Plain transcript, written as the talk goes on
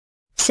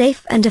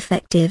safe and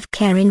effective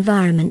care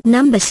environment.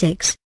 Number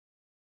 6.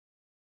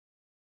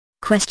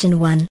 Question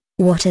 1.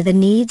 What are the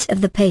needs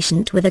of the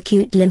patient with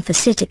acute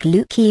lymphocytic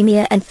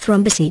leukemia and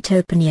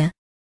thrombocytopenia?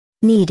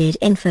 Needed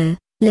info.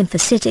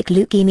 Lymphocytic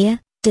leukemia,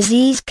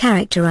 disease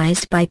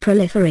characterized by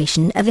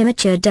proliferation of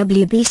immature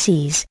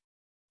WBCs.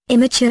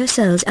 Immature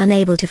cells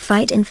unable to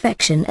fight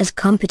infection as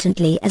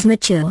competently as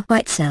mature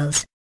white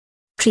cells.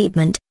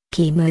 Treatment: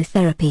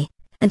 chemotherapy,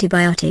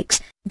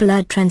 antibiotics,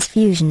 blood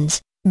transfusions,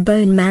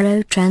 bone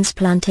marrow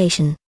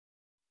transplantation.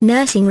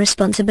 Nursing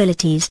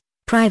responsibilities: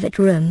 private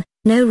room,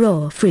 no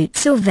raw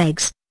fruits or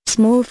vegs,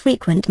 small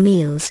frequent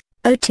meals,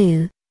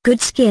 O2, good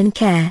skin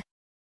care.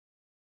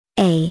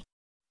 A.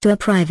 To a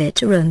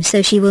private room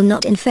so she will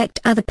not infect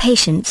other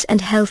patients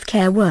and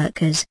healthcare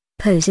workers,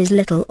 poses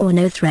little or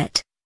no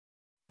threat.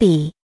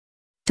 B.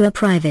 To a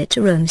private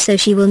room so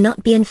she will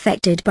not be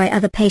infected by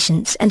other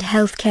patients and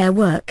healthcare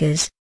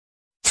workers.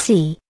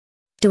 C.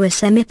 To a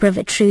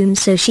semi-private room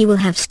so she will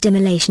have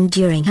stimulation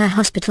during her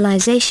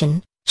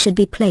hospitalization, should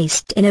be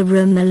placed in a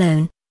room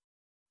alone.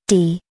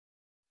 D.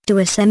 To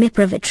a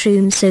semi-private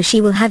room so she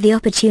will have the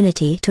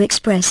opportunity to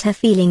express her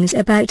feelings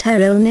about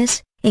her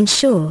illness.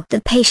 Ensure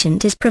the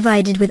patient is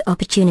provided with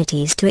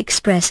opportunities to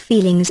express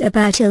feelings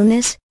about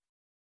illness.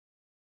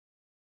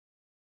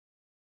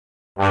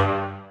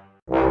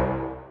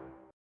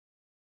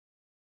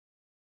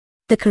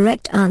 The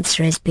correct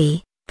answer is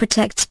B.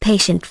 Protects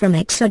patient from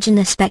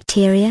exogenous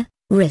bacteria,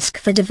 risk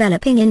for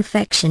developing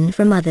infection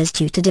from others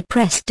due to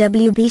depressed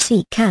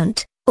WBC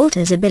count,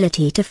 alters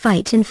ability to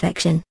fight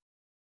infection.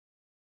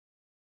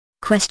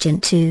 Question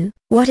 2.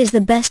 What is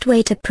the best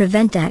way to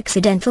prevent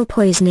accidental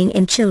poisoning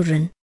in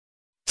children?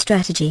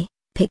 Strategy: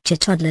 picture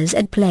toddlers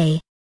at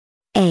play.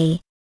 A.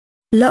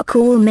 Lock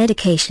all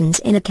medications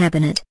in a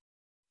cabinet.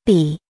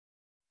 B.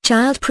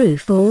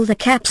 Child-proof all the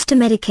caps to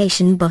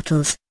medication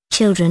bottles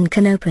children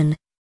can open.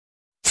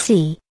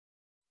 C.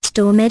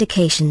 Store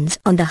medications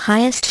on the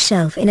highest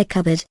shelf in a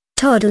cupboard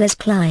toddlers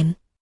climb.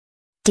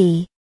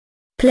 D.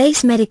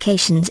 Place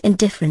medications in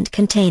different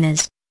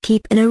containers,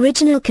 keep an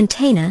original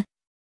container.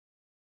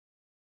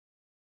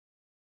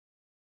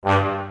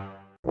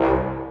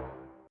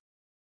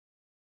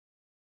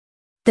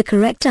 The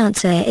correct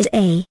answer is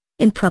A.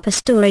 Improper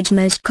storage,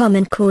 most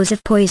common cause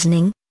of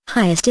poisoning,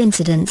 highest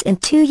incidence in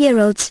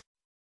 2-year-olds.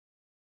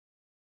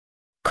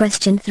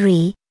 Question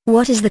 3.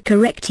 What is the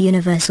correct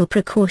universal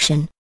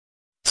precaution?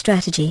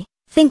 Strategy: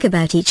 think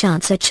about each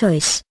answer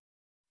choice.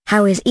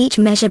 How is each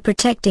measure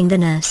protecting the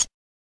nurse?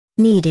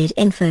 Needed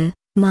info: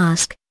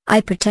 mask,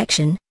 eye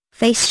protection,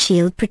 face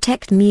shield,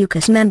 protect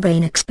mucous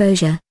membrane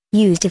exposure,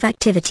 used if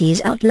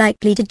activities are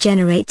likely to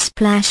generate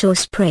splash or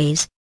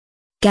sprays.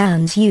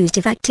 Gowns used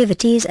if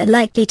activities are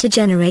likely to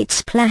generate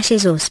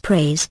splashes or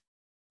sprays.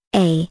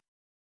 A.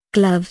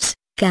 Gloves,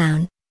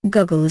 gown,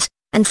 goggles,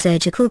 and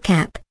surgical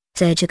cap.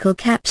 Surgical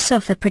caps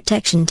offer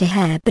protection to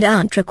hair but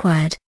aren't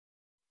required.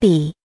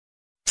 B.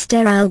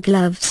 Sterile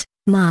gloves,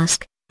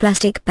 mask,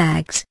 plastic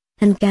bags,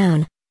 and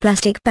gown.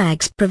 Plastic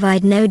bags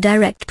provide no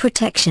direct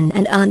protection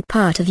and aren't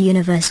part of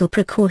universal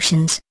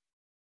precautions.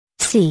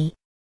 C.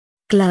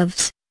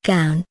 Gloves,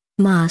 gown,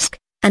 mask,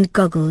 and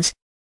goggles.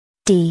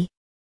 D.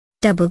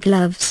 Double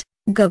gloves,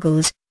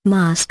 goggles,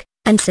 mask,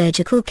 and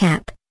surgical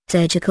cap.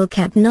 Surgical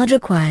cap not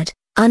required,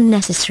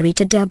 unnecessary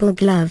to double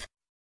glove.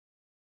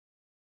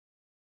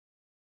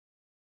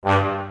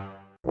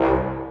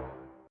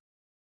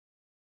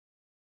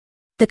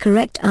 The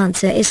correct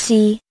answer is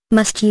C.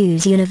 Must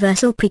use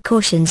universal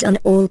precautions on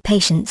all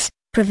patients,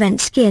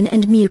 prevent skin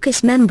and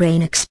mucous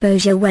membrane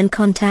exposure when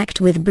contact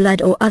with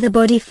blood or other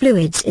body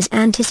fluids is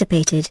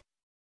anticipated.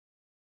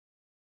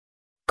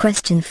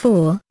 Question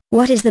 4.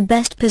 What is the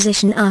best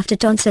position after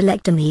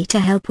tonsillectomy to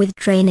help with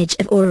drainage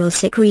of oral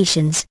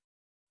secretions?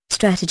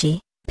 Strategy: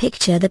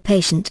 picture the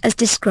patient as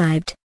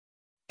described.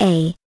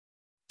 A.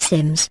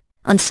 Sims,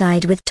 on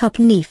side with top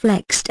knee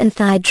flexed and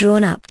thigh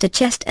drawn up to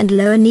chest and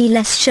lower knee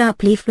less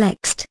sharply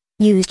flexed,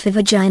 used for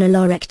vaginal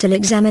or rectal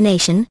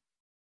examination.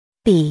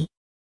 B.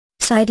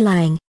 Side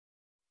lying.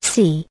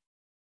 C.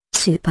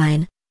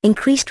 Supine,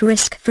 increased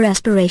risk for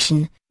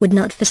aspiration, would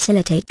not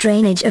facilitate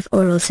drainage of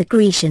oral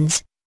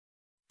secretions.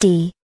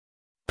 D.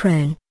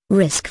 Prone,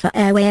 risk for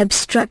airway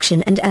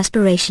obstruction and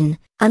aspiration,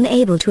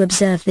 unable to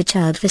observe the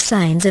child for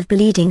signs of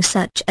bleeding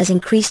such as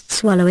increased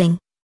swallowing.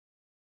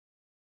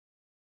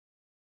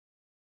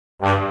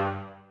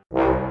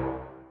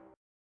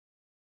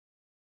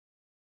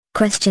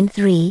 Question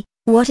 3.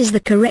 What is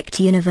the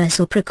correct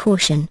universal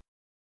precaution?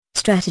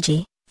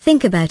 Strategy: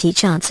 think about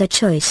each answer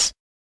choice.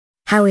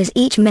 How is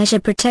each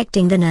measure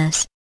protecting the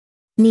nurse?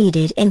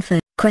 Needed info.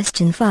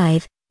 Question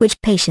 5.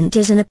 Which patient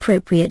is an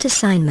appropriate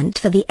assignment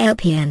for the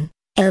LPN,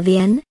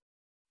 LVN?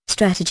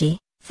 Strategy: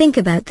 think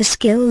about the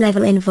skill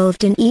level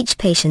involved in each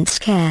patient's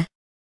care.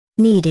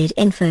 Needed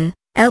info.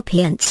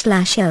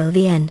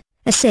 LPN/LVN,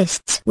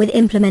 assists with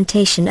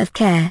implementation of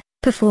care,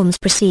 performs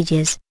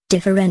procedures,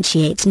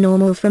 differentiates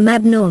normal from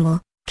abnormal,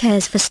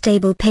 cares for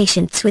stable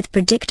patients with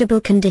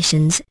predictable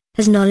conditions,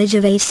 has knowledge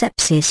of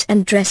asepsis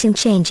and dressing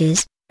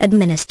changes,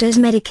 administers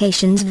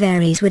medications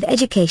varies with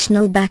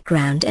educational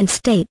background and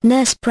State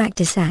Nurse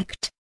Practice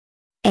Act.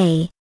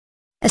 A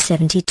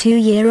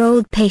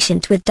 72-year-old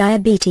patient with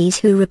diabetes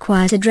who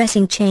requires a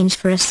dressing change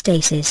for a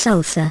stasis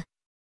ulcer.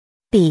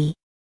 B.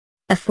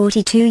 A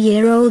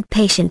 42-year-old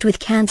patient with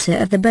cancer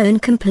of the bone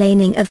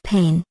complaining of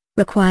pain,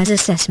 requires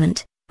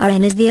assessment.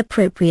 RN is the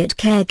appropriate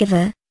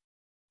caregiver.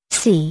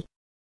 C.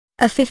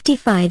 A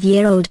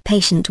 55-year-old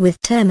patient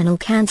with terminal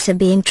cancer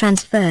being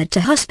transferred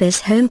to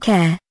hospice home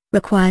care,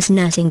 requires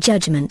nursing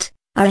judgment.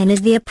 RN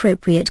is the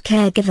appropriate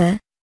caregiver.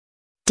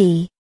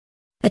 D.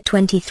 A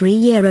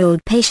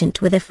 23-year-old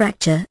patient with a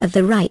fracture of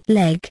the right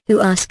leg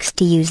who asks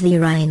to use the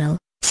urinal,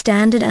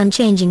 standard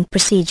unchanging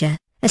procedure,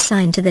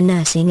 assigned to the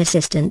nursing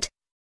assistant.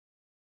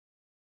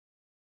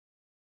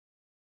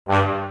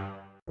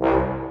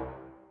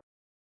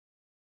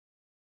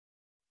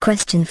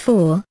 Question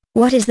 4.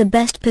 What is the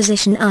best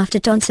position after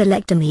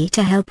tonsillectomy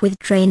to help with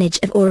drainage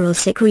of oral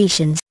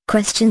secretions?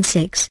 Question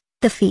 6.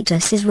 The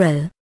fetus is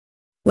row.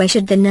 Where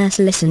should the nurse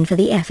listen for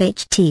the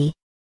FHT?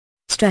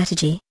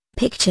 Strategy.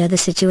 Picture the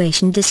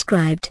situation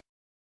described.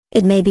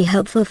 It may be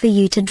helpful for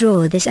you to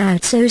draw this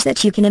out so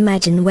that you can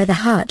imagine where the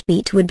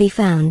heartbeat would be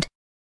found.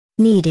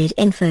 Needed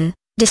info.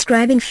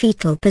 Describing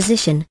fetal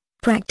position.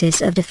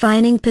 Practice of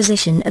defining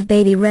position of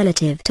baby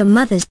relative to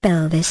mother's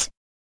pelvis.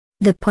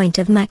 The point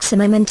of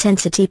maximum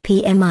intensity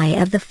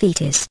PMI of the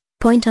fetus.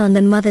 Point on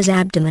the mother's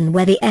abdomen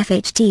where the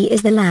FHT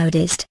is the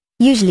loudest,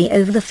 usually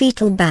over the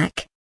fetal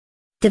back.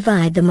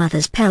 Divide the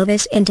mother's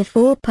pelvis into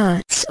 4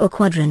 parts or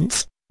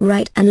quadrants,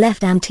 right and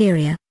left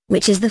anterior,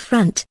 which is the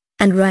front,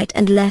 and right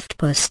and left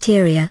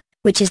posterior,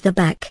 which is the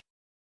back.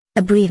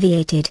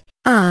 Abbreviated,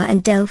 R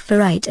and L for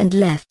right and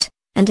left,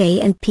 and A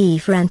and P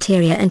for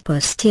anterior and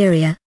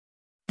posterior.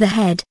 The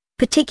head,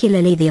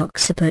 particularly the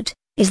occiput,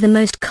 is the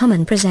most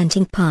common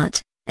presenting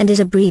part, and is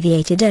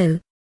abbreviated O.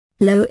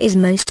 Low is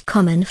most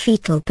common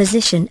fetal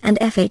position and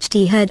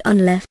FHT heard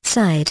on left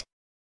side.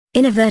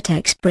 In a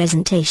vertex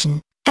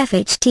presentation,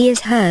 FHT is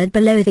heard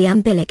below the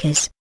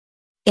umbilicus.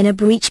 In a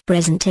breech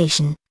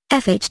presentation,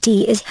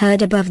 FHT is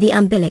heard above the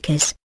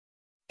umbilicus.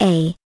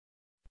 A.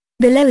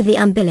 Below the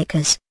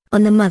umbilicus,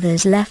 on the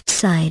mother's left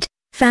side,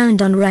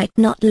 found on right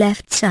not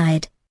left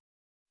side.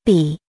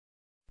 B.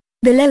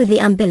 Below the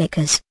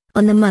umbilicus,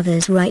 on the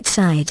mother's right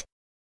side.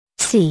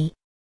 C.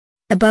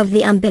 Above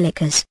the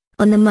umbilicus,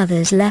 on the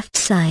mother's left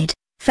side,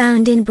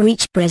 found in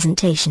breech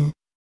presentation.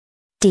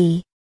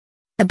 D.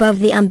 Above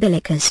the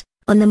umbilicus,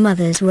 on the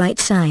mother's right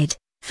side,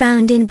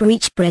 found in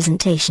breech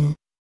presentation.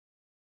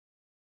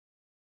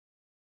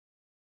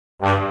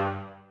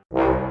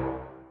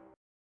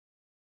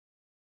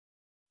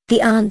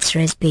 The answer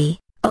is B.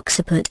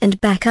 Occiput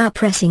and back are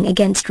pressing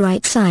against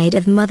right side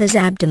of mother's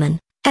abdomen.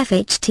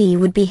 FHT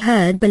would be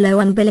heard below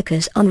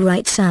umbilicus on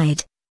right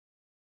side.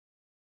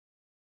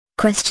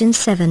 Question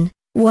 7.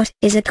 What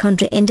is a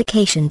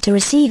contraindication to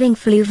receiving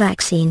flu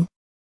vaccine?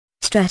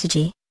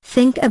 Strategy.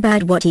 Think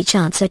about what each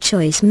answer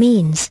choice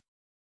means.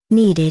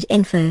 Needed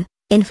info.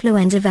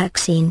 Influenza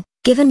vaccine,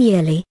 given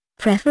yearly,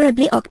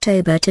 preferably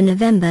October to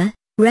November,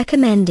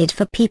 recommended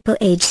for people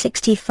age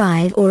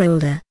 65 or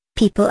older,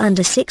 people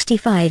under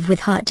 65 with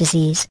heart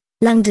disease,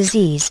 lung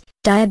disease,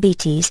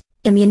 diabetes,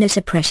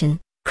 immunosuppression,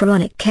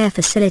 chronic care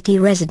facility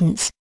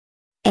residents.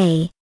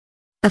 A.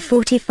 A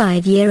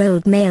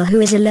 45-year-old male who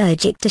is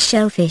allergic to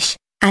shellfish,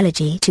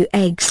 allergy to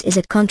eggs is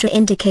a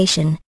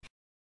contraindication.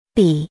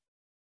 B.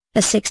 A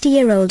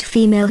 60-year-old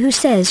female who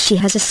says she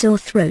has a sore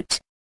throat.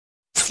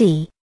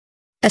 C.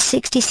 A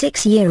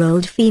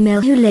 66-year-old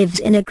female who lives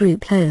in a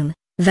group home,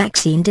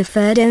 vaccine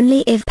deferred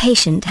only if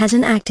patient has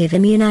an active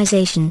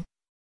immunization.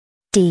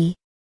 D.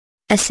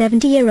 A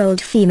 70-year-old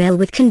female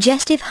with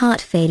congestive heart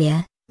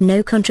failure,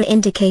 no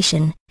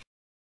contraindication.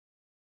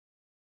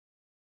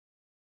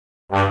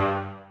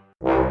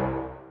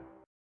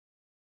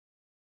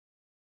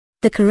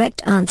 The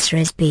correct answer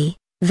is B.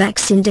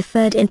 Vaccine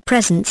deferred in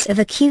presence of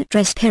acute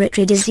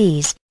respiratory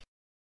disease.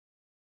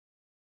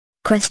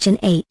 Question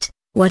 8.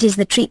 What is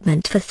the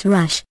treatment for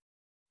thrush?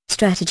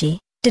 Strategy.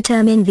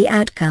 Determine the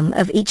outcome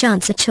of each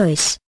answer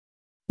choice.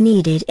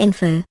 Needed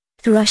info.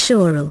 Thrush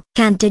oral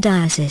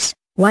candidiasis,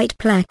 white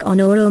plaque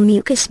on oral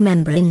mucous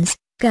membranes,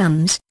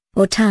 gums,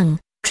 or tongue.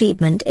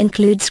 Treatment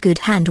includes good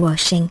hand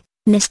washing,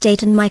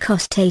 nystatin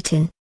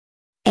mycostatin.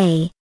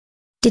 A.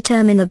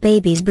 Determine a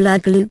baby's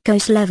blood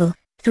glucose level.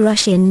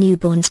 Thrush in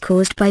newborns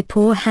caused by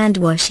poor hand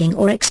washing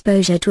or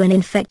exposure to an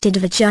infected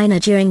vagina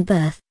during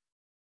birth.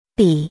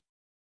 B.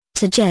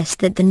 Suggest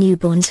that the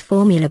newborn's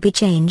formula be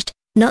changed,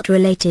 not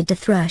related to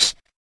thrush.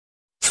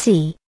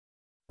 C.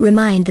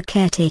 Remind the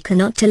caretaker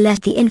not to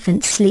let the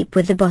infant sleep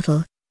with the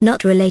bottle,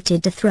 not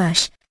related to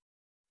thrush.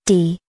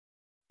 D.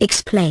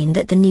 Explain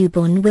that the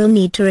newborn will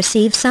need to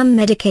receive some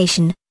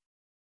medication.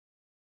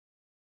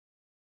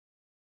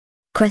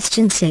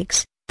 Question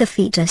 6. The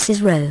fetus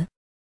is row.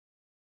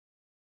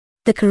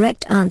 The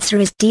correct answer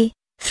is D.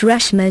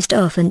 Thrush most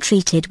often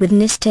treated with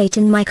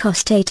nystatin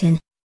mycostatin.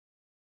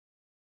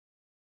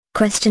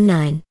 Question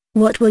 9.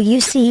 What will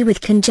you see with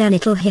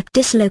congenital hip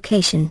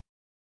dislocation?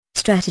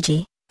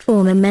 Strategy.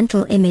 Form a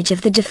mental image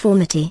of the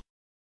deformity.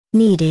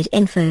 Needed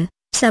info: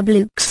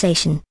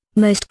 subluxation,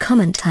 most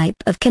common type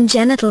of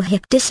congenital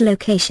hip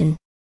dislocation.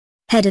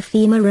 Head of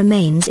femur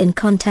remains in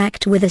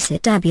contact with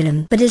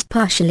acetabulum but is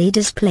partially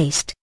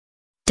displaced.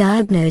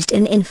 Diagnosed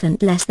in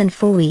infant less than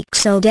 4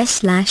 weeks old.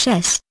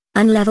 S/S,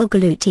 unlevel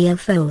gluteal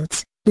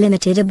folds,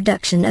 limited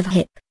abduction of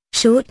hip,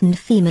 shortened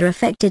femur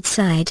affected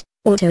side,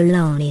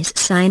 autolonese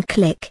sign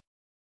click.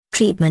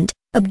 Treatment: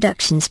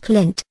 abduction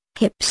splint,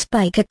 hip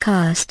spica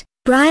cast,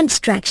 Bryant's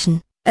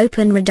traction,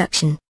 open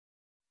reduction.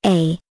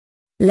 A.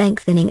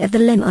 Lengthening of the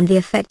limb on the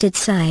affected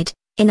side,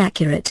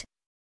 inaccurate.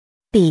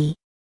 B.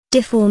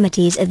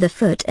 Deformities of the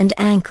foot and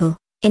ankle,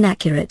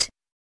 inaccurate.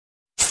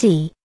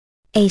 C.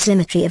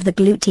 Asymmetry of the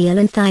gluteal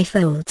and thigh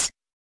folds.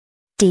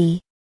 D.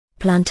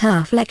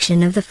 Plantar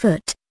flexion of the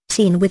foot,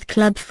 seen with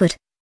club foot.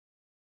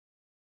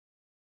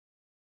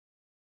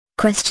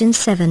 Question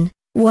 7.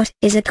 What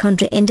is a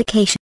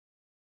contraindication?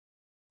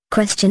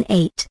 Question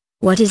 8.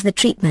 What is the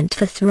treatment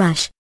for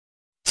thrush?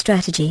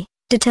 Strategy: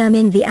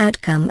 determine the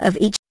outcome of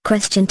each.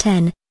 Question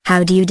 10.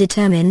 How do you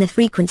determine the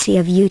frequency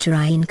of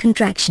uterine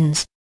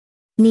contractions?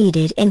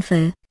 Needed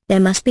info: there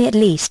must be at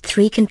least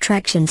 3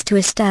 contractions to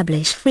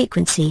establish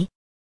frequency.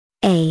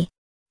 A.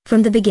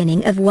 From the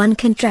beginning of one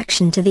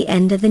contraction to the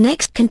end of the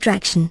next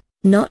contraction,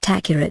 not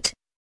accurate.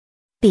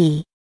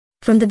 B.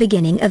 From the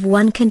beginning of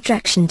one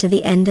contraction to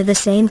the end of the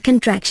same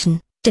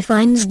contraction,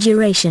 defines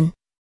duration.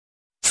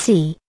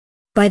 C.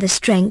 By the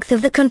strength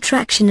of the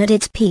contraction at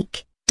its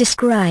peak,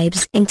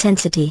 describes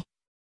intensity.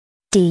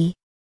 D.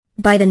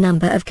 By the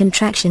number of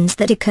contractions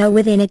that occur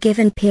within a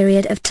given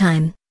period of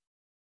time.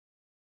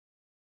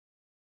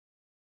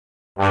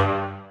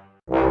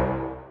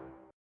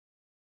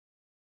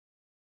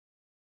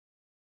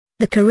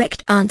 The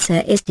correct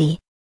answer is D.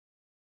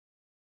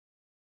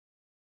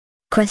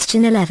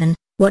 Question 11.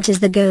 What is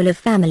the goal of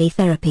family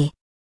therapy?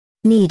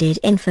 Needed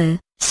info: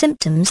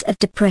 symptoms of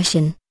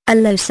depression, a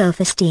low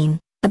self-esteem,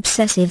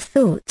 obsessive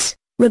thoughts,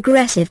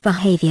 regressive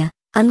behavior,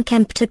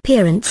 unkempt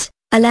appearance,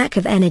 a lack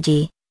of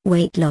energy,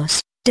 weight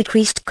loss,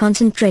 decreased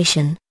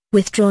concentration,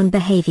 withdrawn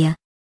behavior.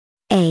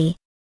 A.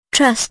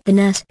 Trust the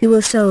nurse who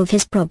will solve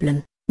his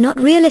problem, not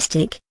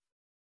realistic.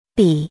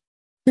 B.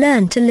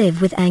 Learn to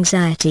live with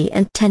anxiety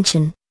and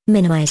tension,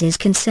 minimizes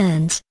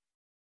concerns.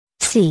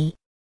 C.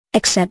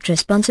 Accept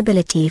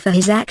responsibility for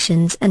his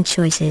actions and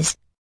choices.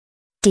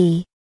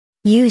 D.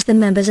 Use the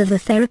members of the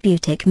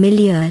therapeutic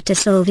milieu to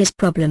solve his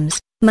problems,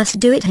 must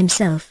do it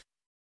himself.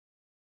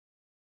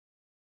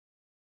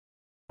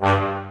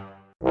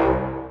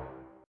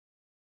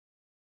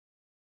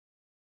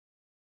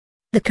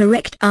 The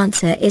correct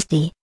answer is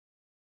D.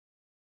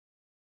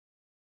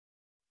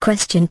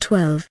 Question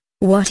 12.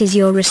 What is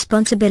your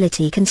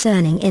responsibility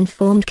concerning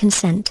informed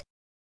consent?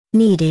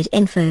 Needed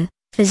info: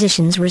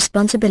 physician's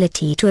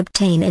responsibility to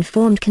obtain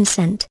informed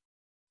consent.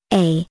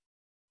 A.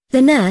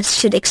 The nurse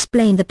should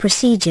explain the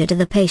procedure to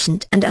the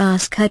patient and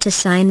ask her to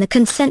sign the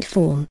consent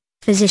form.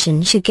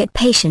 Physician should get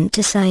patient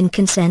to sign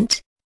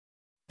consent.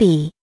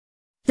 B.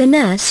 The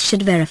nurse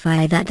should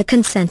verify that the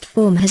consent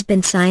form has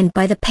been signed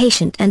by the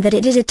patient and that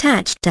it is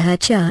attached to her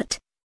chart.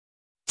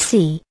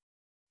 C.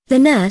 The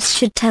nurse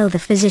should tell the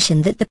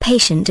physician that the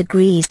patient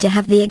agrees to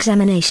have the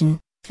examination.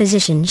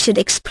 Physician should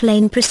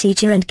explain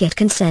procedure and get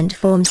consent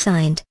form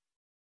signed.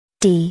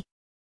 D.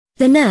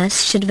 The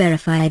nurse should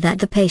verify that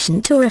the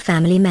patient or a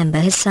family member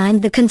has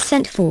signed the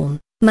consent form,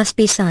 must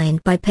be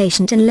signed by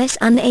patient unless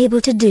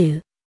unable to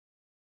do.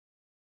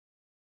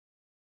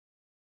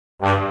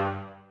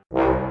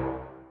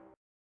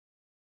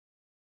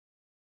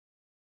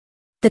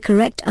 The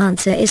correct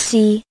answer is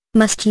C,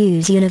 must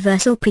use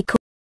universal precaution.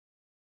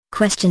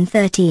 Question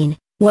 13.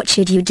 What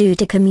should you do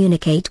to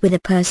communicate with a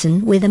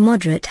person with a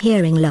moderate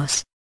hearing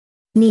loss?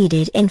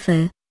 Needed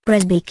info: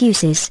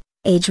 presbycusis,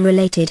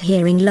 age-related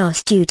hearing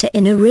loss due to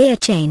inner ear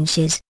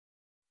changes.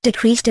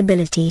 Decreased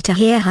ability to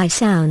hear high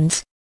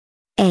sounds.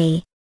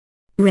 A.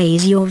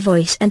 Raise your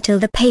voice until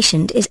the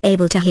patient is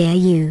able to hear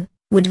you,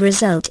 would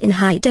result in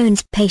high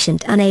tones,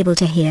 patient unable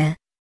to hear.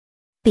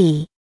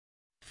 B.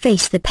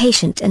 Face the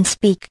patient and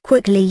speak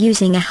quickly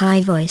using a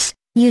high voice,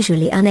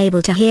 usually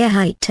unable to hear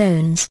high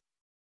tones.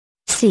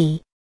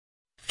 C.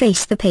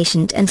 Face the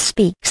patient and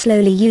speak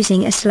slowly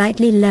using a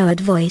slightly lowered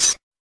voice.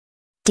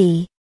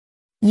 D.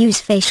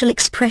 Use facial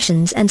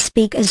expressions and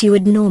speak as you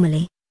would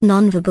normally.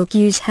 Nonverbal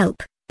cues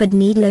help, but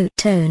need low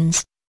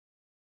tones.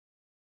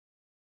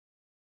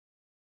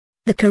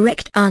 The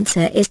correct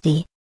answer is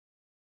D.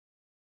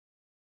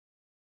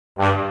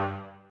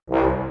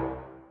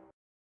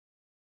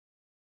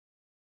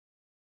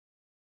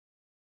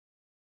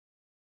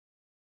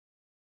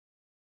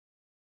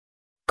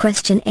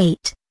 Question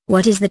 8.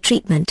 What is the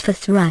treatment for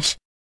thrush?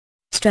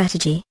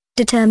 Strategy: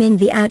 determine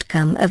the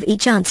outcome of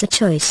each answer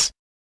choice.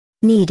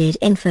 Needed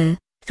info: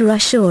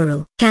 thrush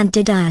oral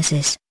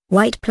candidiasis,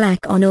 white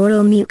plaque on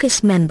oral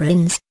mucous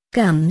membranes,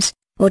 gums,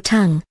 or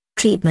tongue.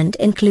 Treatment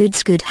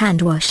includes good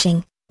hand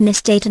washing,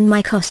 nystatin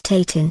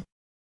mycostatin.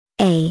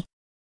 A.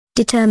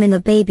 Determine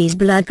the baby's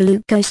blood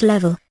glucose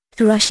level.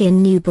 Thrush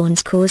in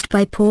newborns caused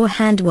by poor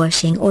hand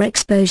washing or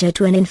exposure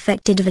to an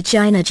infected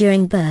vagina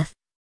during birth.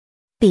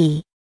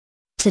 B.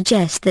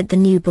 Suggest that the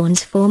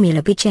newborn's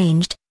formula be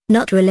changed,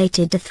 not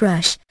related to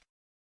thrush.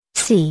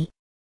 C.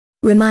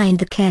 Remind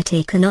the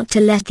caretaker not to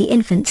let the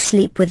infant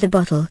sleep with the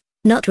bottle,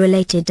 not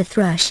related to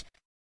thrush.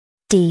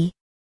 D.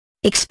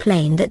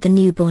 Explain that the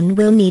newborn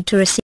will need to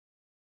receive.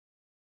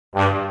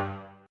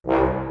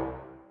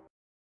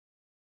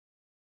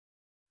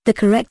 The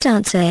correct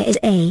answer is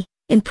A.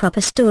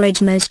 Improper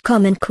storage, most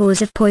common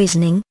cause of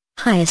poisoning,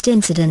 highest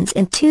incidence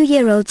in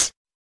 2-year-olds.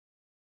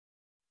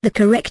 The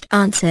correct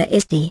answer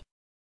is D.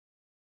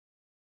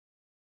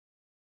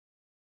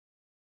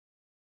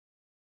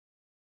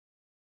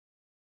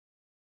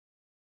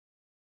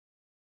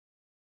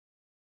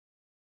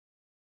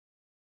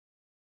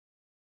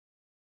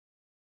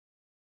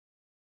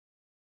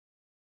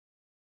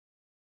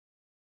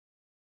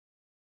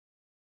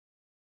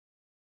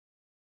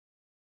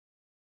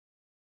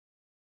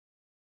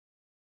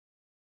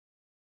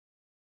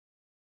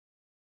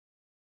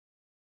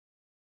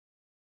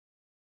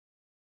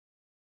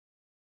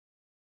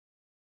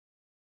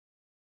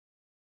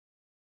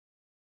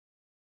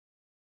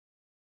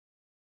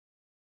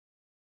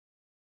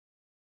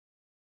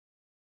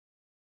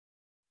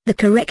 The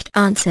correct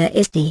answer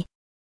is D.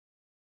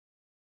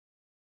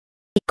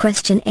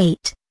 Question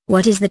 8.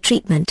 What is the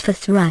treatment for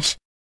thrush?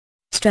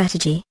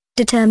 Strategy.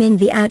 Determine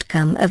the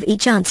outcome of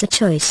each answer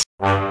choice.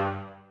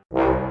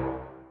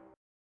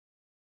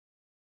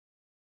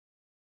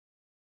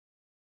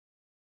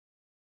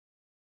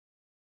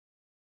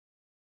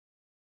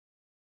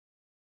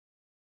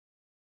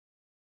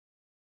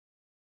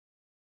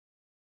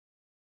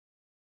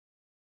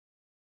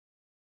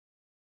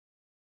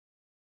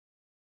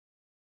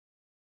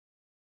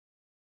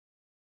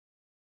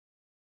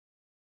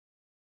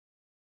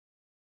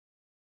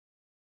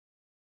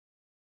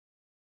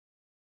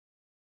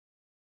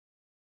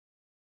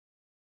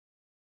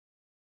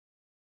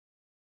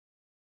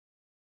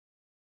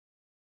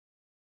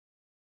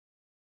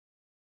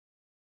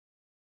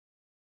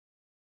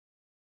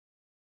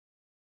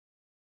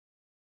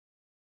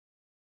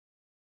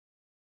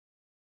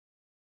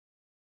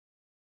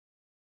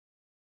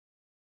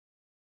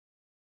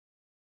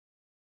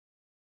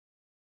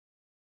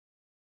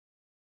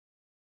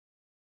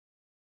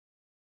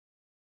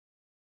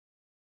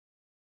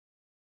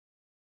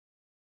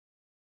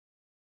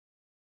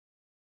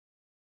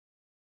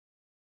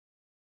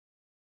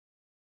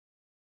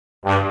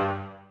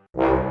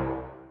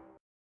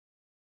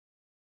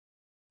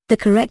 The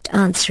correct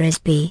answer is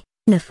B.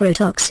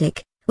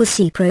 Nephrotoxic, will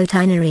see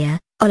proteinuria,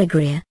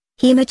 oliguria,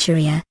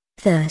 hematuria,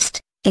 thirst,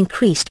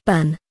 increased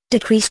BUN,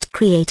 decreased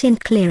creatine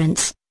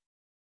clearance.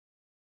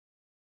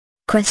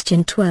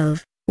 Question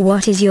 12.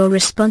 What is your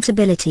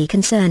responsibility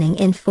concerning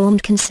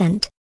informed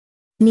consent?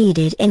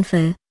 Needed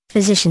info,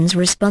 physician's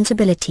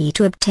responsibility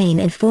to obtain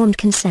informed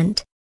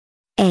consent.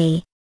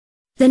 A.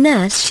 The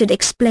nurse should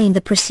explain the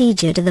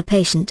procedure to the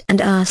patient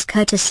and ask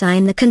her to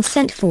sign the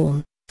consent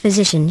form.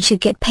 Physician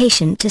should get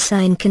patient to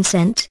sign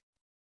consent.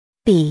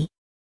 B.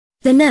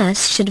 The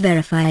nurse should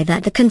verify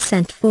that the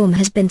consent form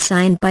has been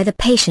signed by the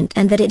patient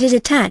and that it is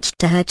attached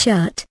to her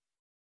chart.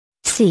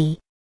 C.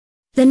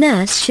 The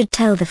nurse should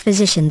tell the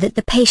physician that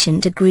the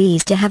patient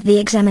agrees to have the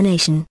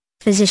examination.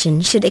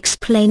 Physician should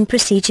explain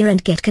procedure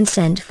and get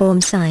consent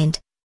form signed.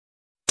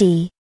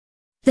 D.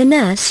 The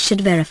nurse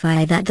should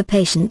verify that the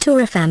patient or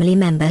a family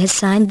member has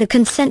signed the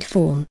consent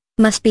form,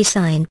 must be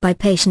signed by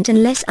patient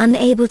unless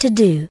unable to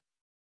do.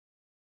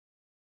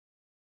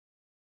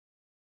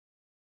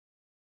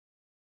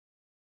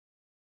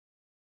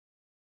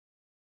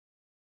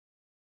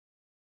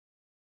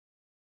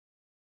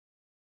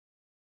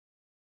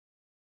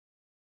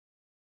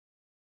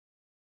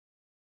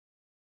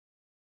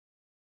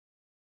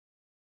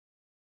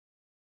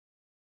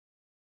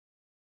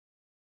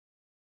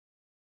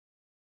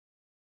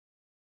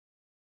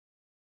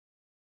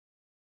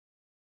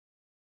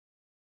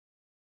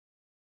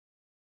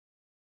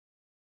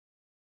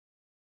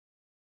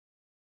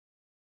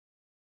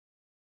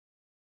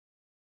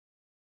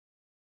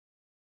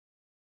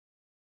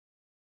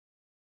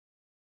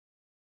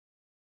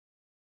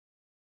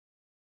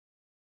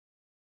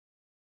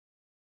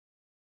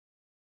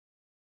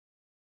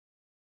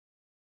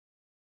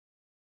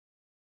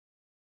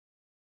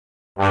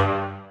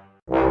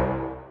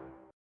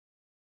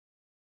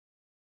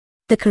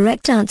 The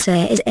correct answer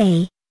is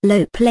A.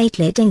 Low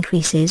platelet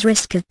increases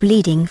risk of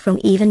bleeding from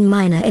even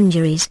minor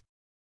injuries.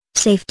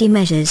 Safety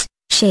measures: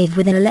 shave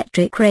with an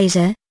electric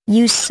razor,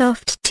 use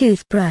soft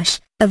toothbrush,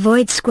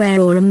 avoid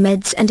square oral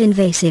meds and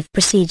invasive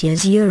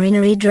procedures,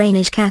 urinary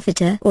drainage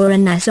catheter or a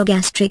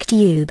nasogastric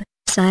tube,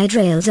 side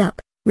rails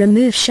up,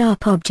 remove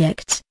sharp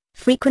objects,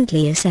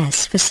 frequently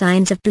assess for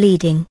signs of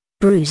bleeding,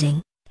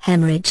 bruising,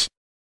 hemorrhage.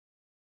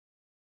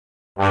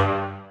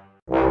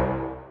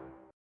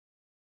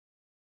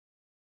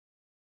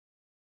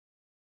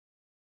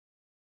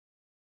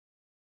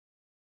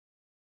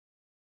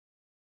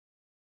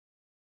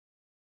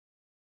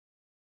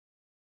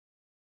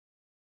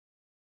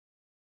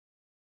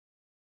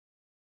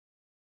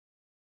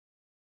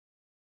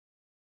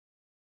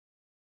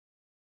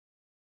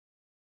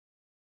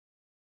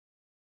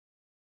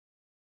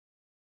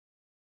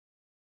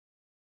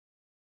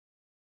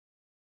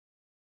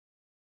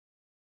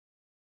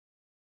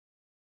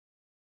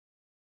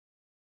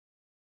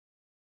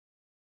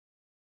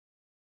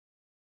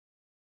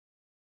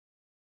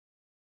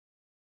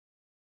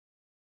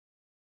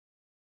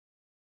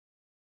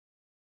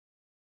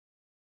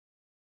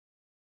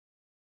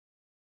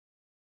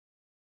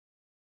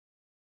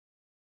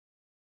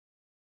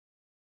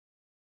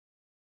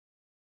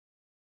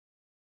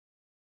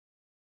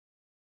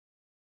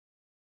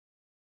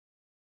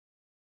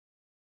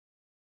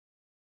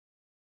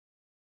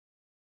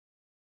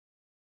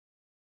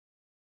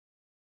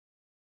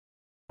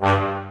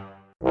 The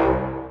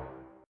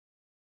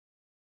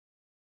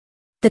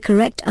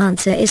correct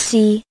answer is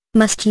C.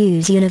 Must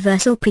use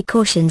universal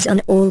precautions on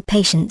all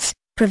patients,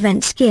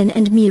 prevent skin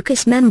and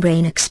mucous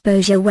membrane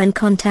exposure when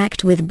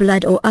contact with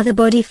blood or other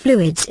body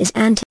fluids is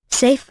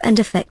safe and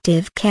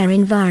effective care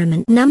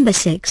environment. Number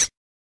 6.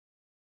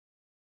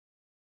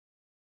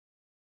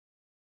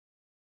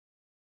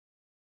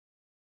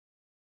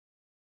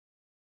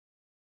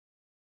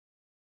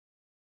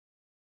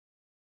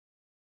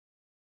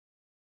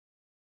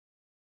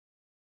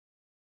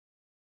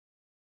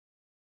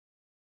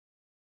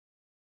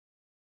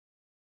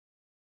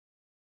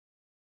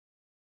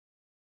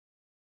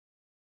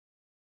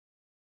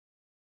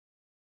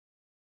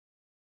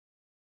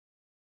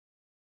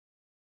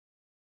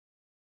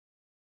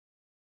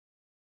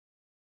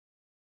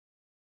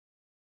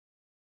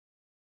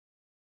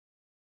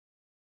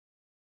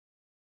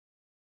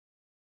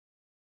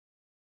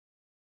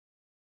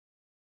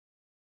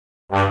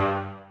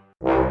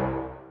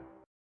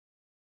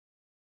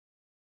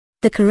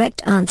 The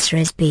correct answer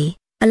is B.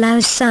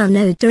 Allows cell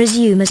node to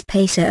resume as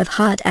pacer of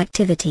heart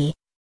activity.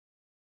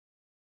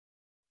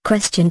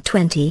 Question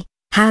 20.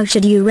 How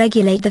should you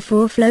regulate the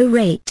flow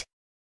rate?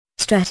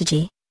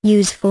 Strategy.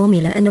 Use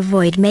formula and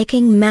avoid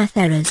making math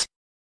errors.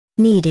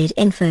 Needed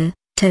info.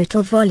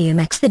 Total volume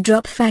x the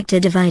drop factor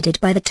divided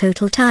by the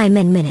total time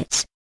in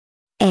minutes.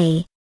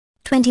 A.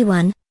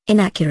 21.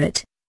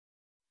 Inaccurate.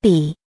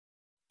 B.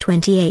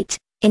 28.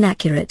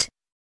 Inaccurate.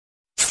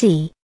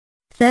 C.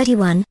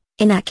 31.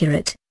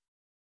 Inaccurate.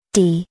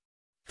 D.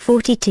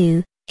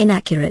 42.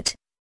 Inaccurate.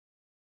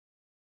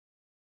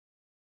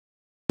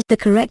 The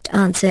correct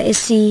answer is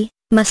C.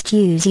 Must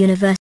use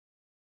universal.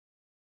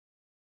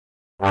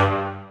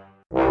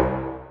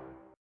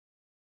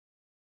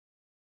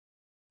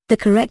 The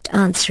correct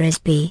answer is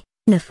B.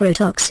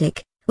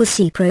 Nephrotoxic, will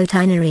see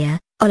proteinuria,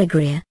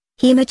 oliguria,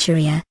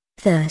 hematuria,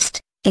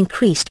 thirst,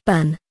 increased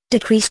BUN,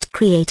 decreased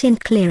creatine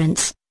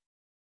clearance.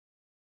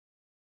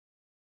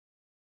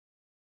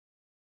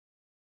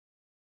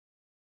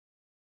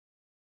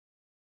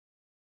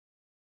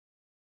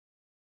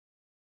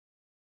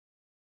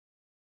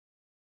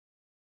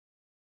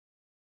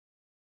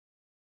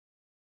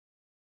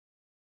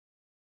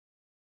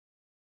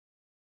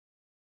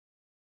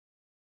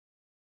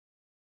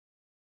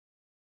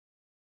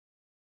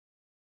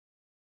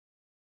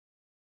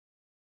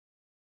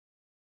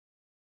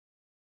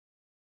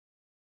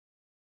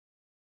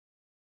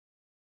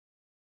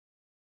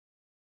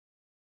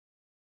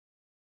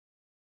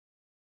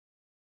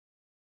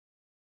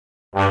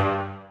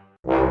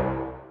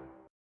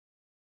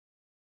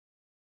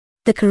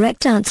 The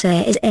correct answer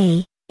is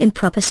A.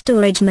 Improper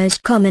storage,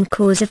 most common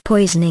cause of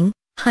poisoning,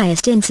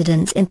 highest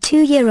incidence in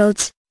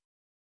 2-year-olds.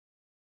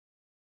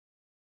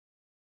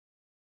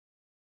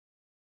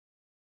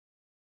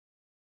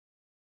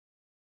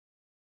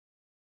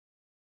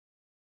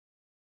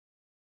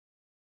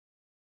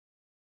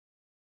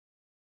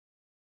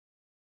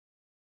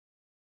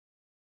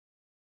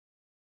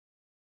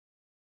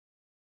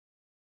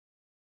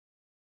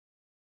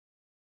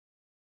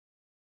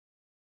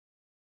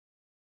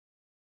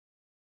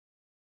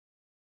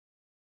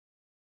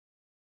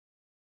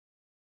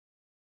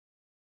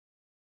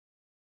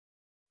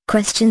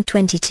 Question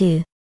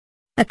 22.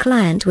 A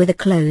client with a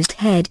closed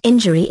head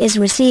injury is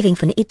receiving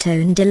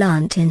phenytoin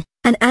dilantin,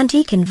 an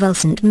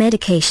anticonvulsant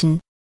medication.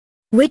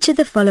 Which of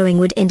the following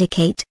would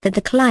indicate that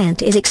the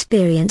client is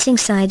experiencing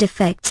side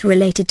effects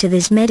related to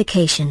this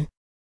medication?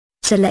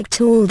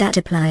 Select all that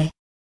apply.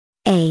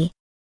 A.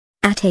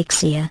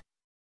 Ataxia.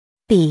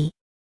 B.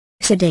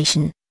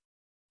 Sedation.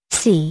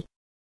 C.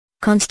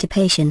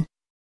 Constipation.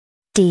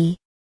 D.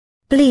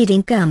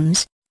 Bleeding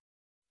gums.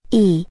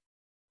 E.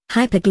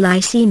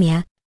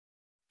 Hyperglycemia.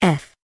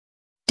 F.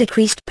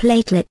 Decreased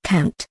platelet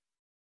count.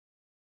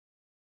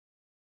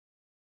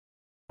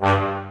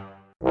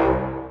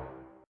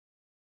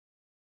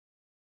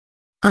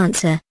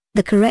 Answer.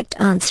 The correct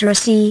answer are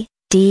C,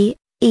 D,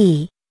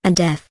 E, and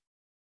F.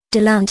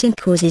 Dilantin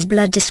causes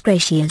blood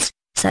dyscrasias,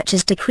 such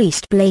as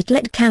decreased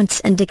platelet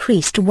counts and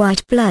decreased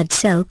white blood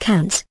cell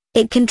counts.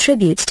 It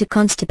contributes to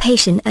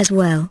constipation as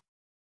well.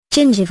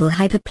 Gingival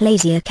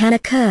hyperplasia can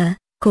occur,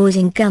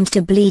 causing gums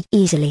to bleed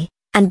easily,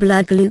 and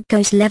blood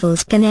glucose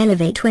levels can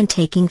elevate when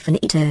taking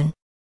phenytoin.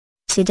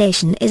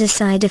 Sedation is a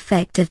side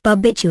effect of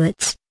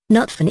barbiturates,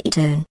 not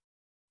phenytoin.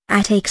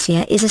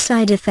 Ataxia is a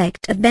side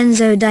effect of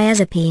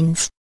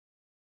benzodiazepines.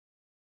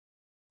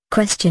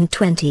 Question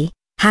 20.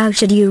 How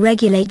should you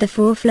regulate the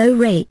flow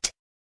rate?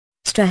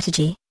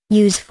 Strategy.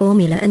 Use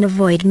formula and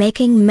avoid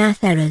making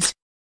math errors.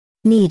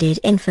 Needed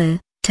info.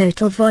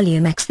 Total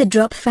volume x the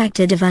drop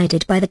factor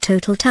divided by the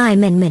total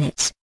time in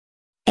minutes.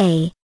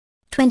 A.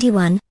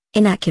 21.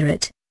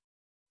 Inaccurate.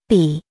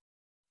 B.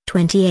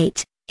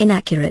 28.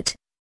 Inaccurate.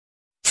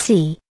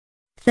 C.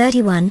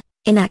 31.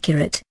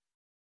 Inaccurate.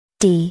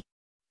 D.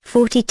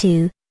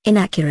 42.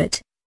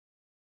 Inaccurate.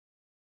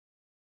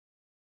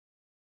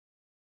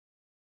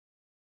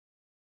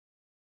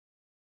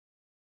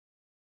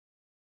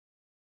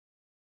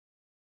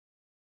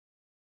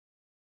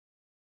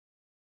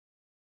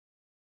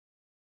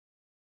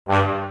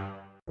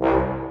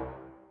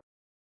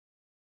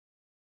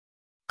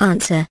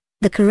 Answer.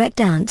 The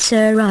correct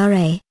answer are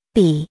A,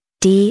 B,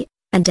 D,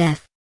 and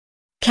F.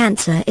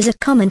 Cancer is a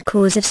common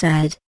cause of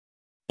SID.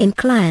 In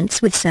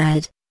clients with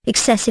SID,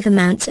 excessive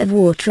amounts of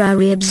water are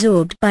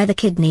reabsorbed by the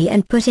kidney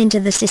and put into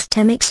the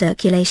systemic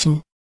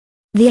circulation.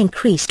 The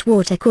increased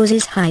water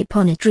causes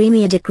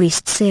hyponatremia,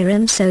 decreased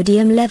serum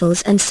sodium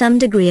levels and some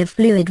degree of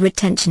fluid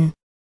retention.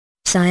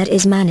 SID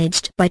is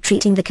managed by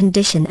treating the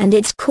condition and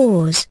its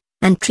cause,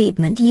 and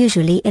treatment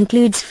usually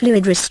includes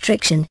fluid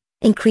restriction,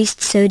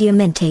 increased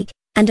sodium intake,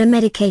 and a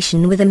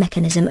medication with a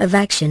mechanism of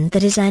action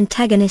that is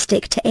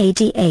antagonistic to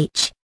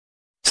ADH.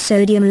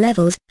 Sodium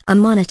levels are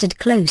monitored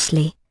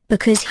closely,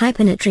 because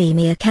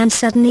hyponatremia can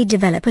suddenly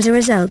develop as a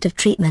result of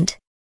treatment.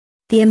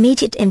 The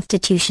immediate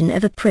institution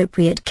of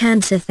appropriate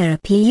cancer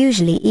therapy,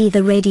 usually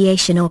either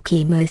radiation or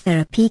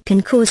chemotherapy,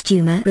 can cause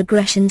tumor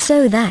regression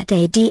so that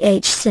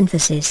ADH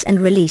synthesis and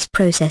release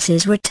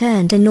processes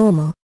return to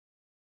normal.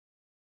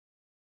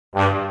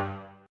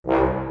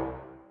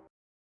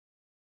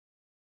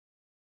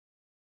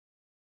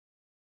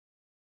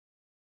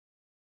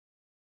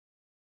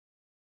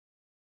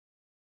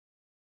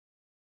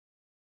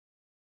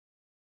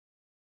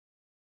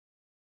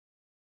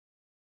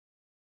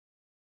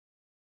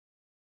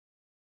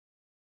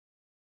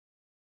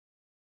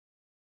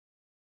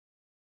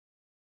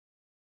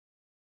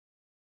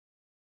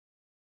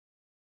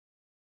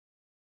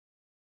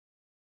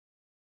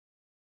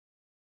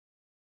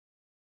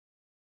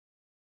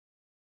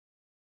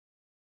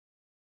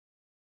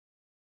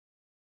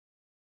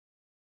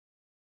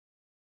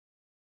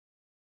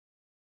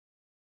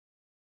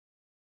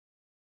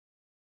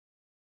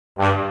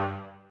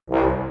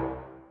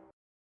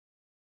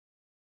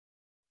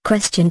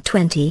 Question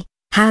 20.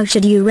 How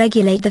should you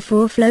regulate the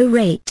foreflow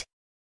rate?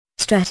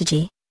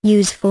 Strategy: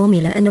 use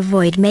formula and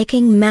avoid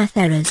making math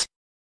errors.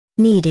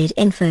 Needed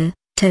info: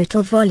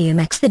 total volume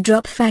x the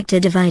drop factor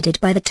divided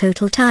by the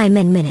total time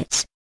in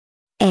minutes.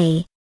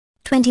 A.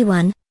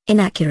 21,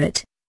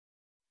 inaccurate.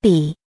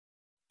 B.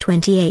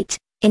 28,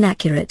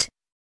 inaccurate.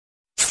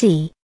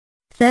 C.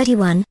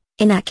 31,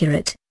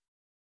 inaccurate.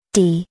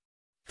 D.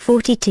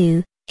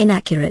 42,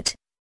 inaccurate.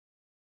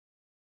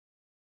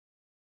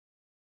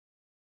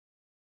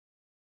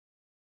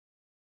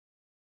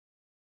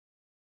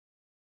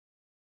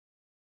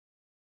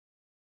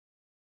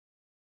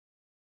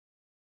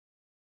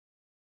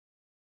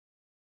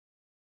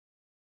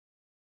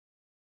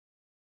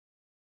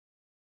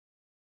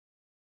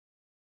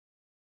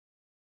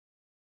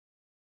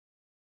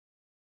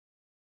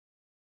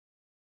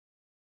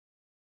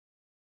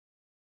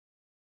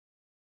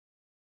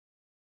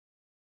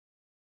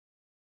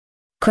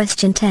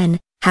 Question 10.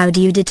 How do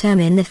you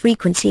determine the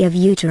frequency of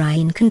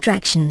uterine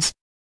contractions?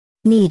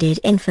 Needed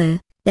info: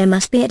 there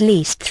must be at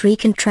least 3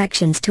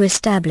 contractions to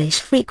establish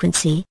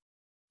frequency.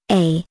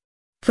 A.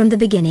 From the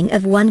beginning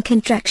of one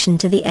contraction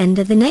to the end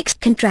of the next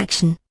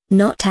contraction,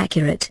 not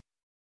accurate.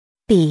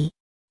 B.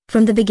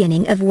 From the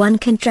beginning of one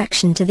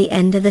contraction to the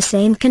end of the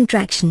same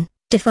contraction,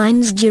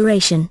 defines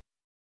duration.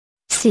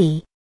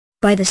 C.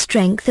 By the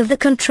strength of the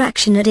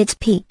contraction at its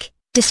peak,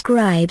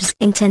 describes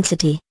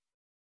intensity.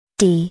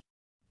 D.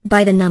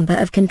 By the number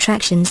of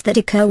contractions that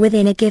occur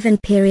within a given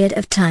period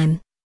of time.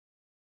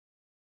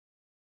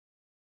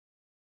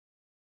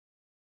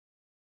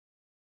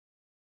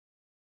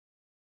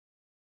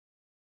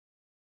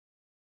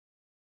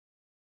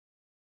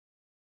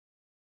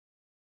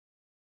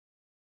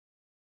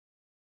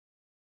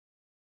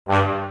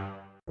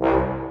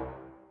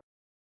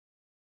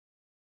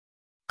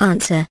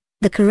 Answer.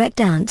 The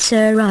correct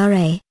answer are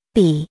A,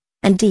 B,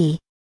 and D.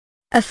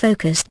 A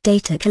focused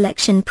data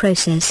collection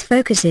process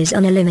focuses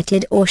on a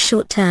limited or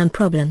short-term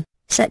problem,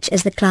 such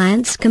as the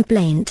client's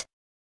complaint.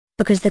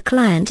 Because the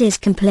client is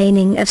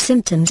complaining of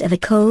symptoms of a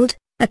cold,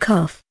 a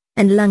cough,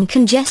 and lung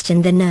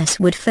congestion, the nurse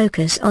would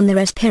focus on the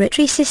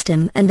respiratory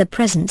system and the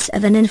presence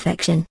of an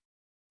infection.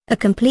 A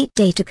complete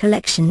data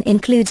collection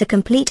includes a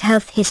complete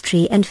health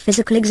history and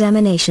physical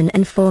examination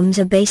and forms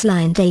a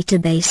baseline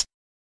database.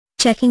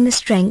 Checking the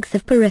strength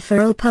of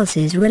peripheral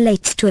pulses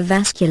relates to a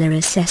vascular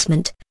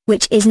assessment,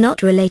 which is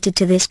not related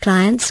to this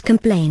client's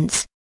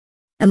complaints.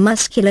 A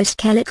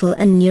musculoskeletal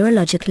and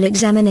neurological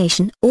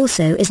examination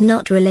also is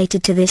not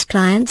related to this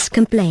client's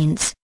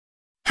complaints.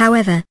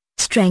 However,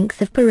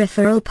 strength of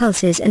peripheral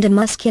pulses and a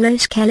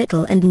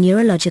musculoskeletal and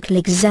neurological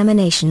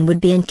examination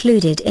would be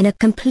included in a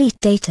complete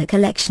data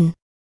collection.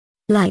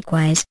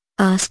 Likewise,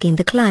 asking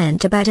the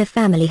client about a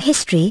family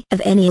history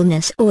of any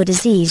illness or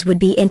disease would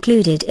be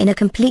included in a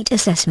complete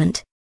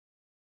assessment.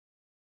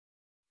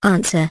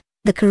 Answer.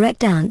 The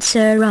correct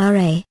answer are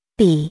A,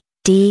 B,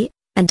 D,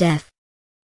 and F.